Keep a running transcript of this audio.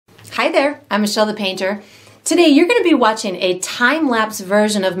Hi there, I'm Michelle the Painter. Today you're going to be watching a time-lapse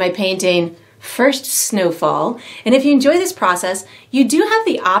version of my painting, First Snowfall. And if you enjoy this process, you do have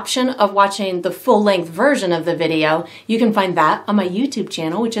the option of watching the full-length version of the video. You can find that on my YouTube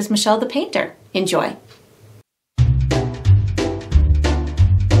channel, which is Michelle the Painter. Enjoy.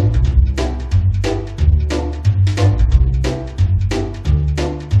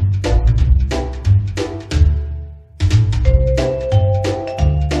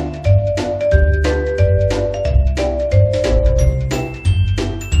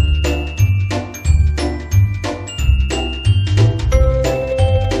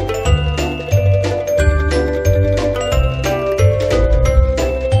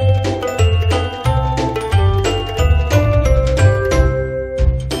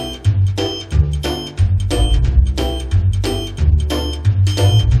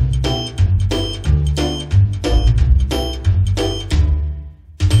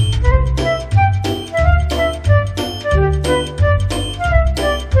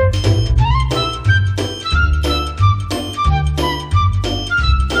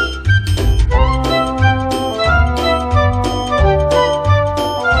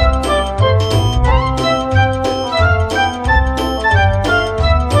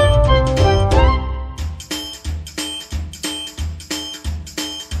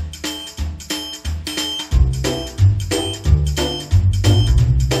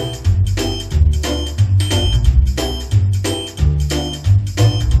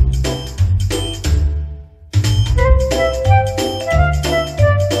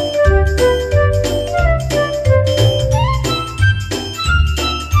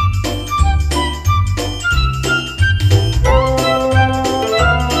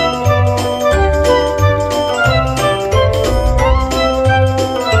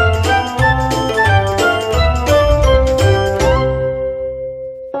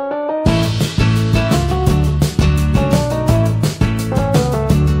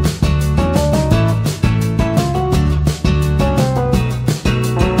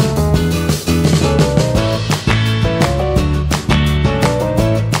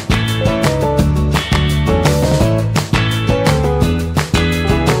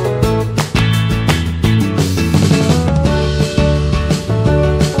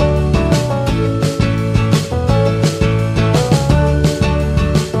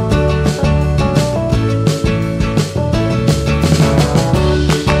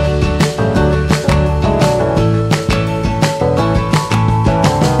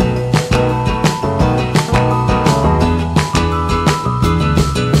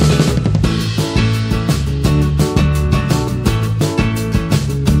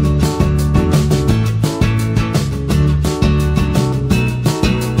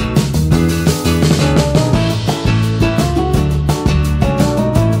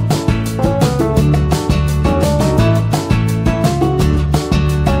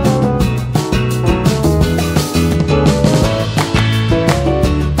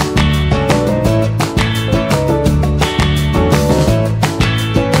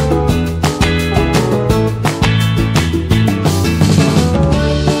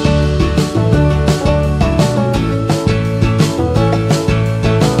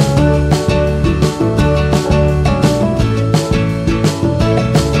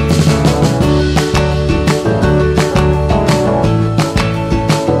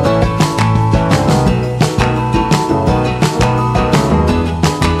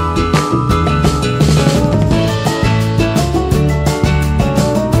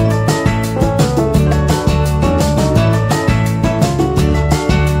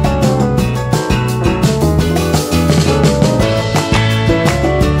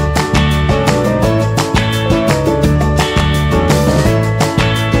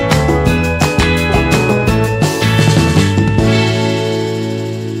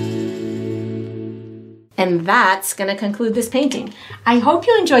 And that's going to conclude this painting. I hope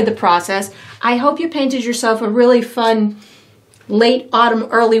you enjoyed the process. I hope you painted yourself a really fun late autumn,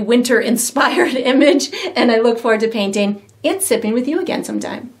 early winter inspired image. And I look forward to painting and sipping with you again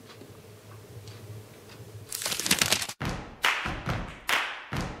sometime.